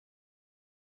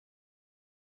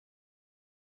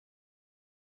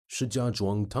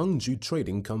Shijiazhuang Tangju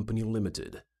Trading Company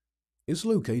Limited is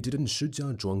located in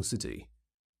Shijiazhuang City,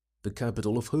 the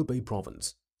capital of Hebei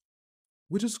Province,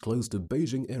 which is close to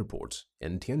Beijing Airport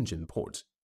and Tianjin Port,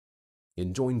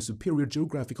 enjoying superior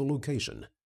geographical location,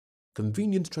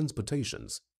 convenient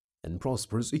transportations, and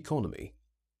prosperous economy.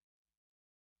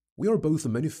 We are both a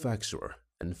manufacturer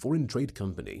and foreign trade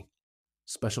company,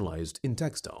 specialized in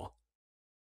textile,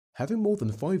 having more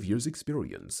than 5 years'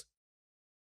 experience.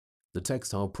 The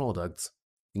textile products,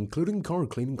 including car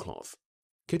cleaning cloth,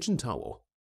 kitchen towel,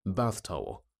 bath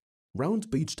towel,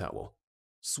 round beach towel,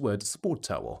 suede sport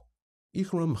towel,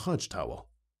 ihram hajj towel,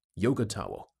 yoga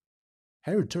towel,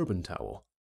 hair turban towel,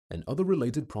 and other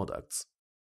related products.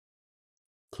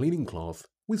 Cleaning cloth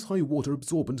with high water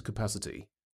absorbent capacity,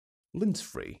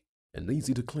 lint-free and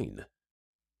easy to clean.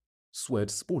 Suede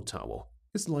sport towel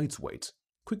is lightweight,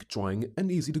 quick drying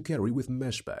and easy to carry with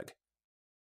mesh bag.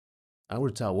 Our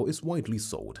towel is widely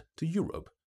sold to Europe,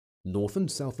 North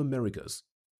and South Americas,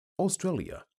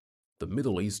 Australia, the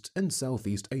Middle East and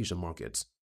Southeast Asia markets,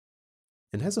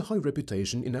 and has a high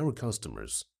reputation in our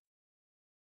customers.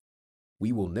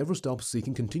 We will never stop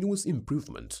seeking continuous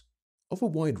improvement of a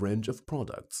wide range of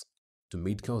products to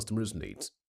meet customers'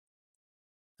 needs.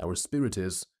 Our spirit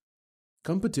is: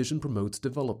 competition promotes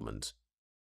development,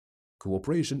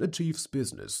 cooperation achieves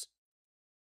business,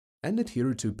 and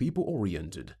adhere to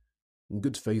people-oriented.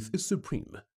 Good faith is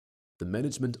supreme, the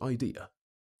management idea.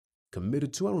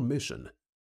 Committed to our mission,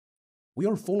 we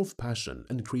are full of passion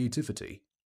and creativity.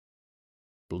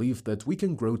 Believe that we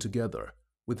can grow together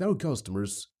with our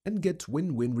customers and get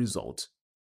win-win result.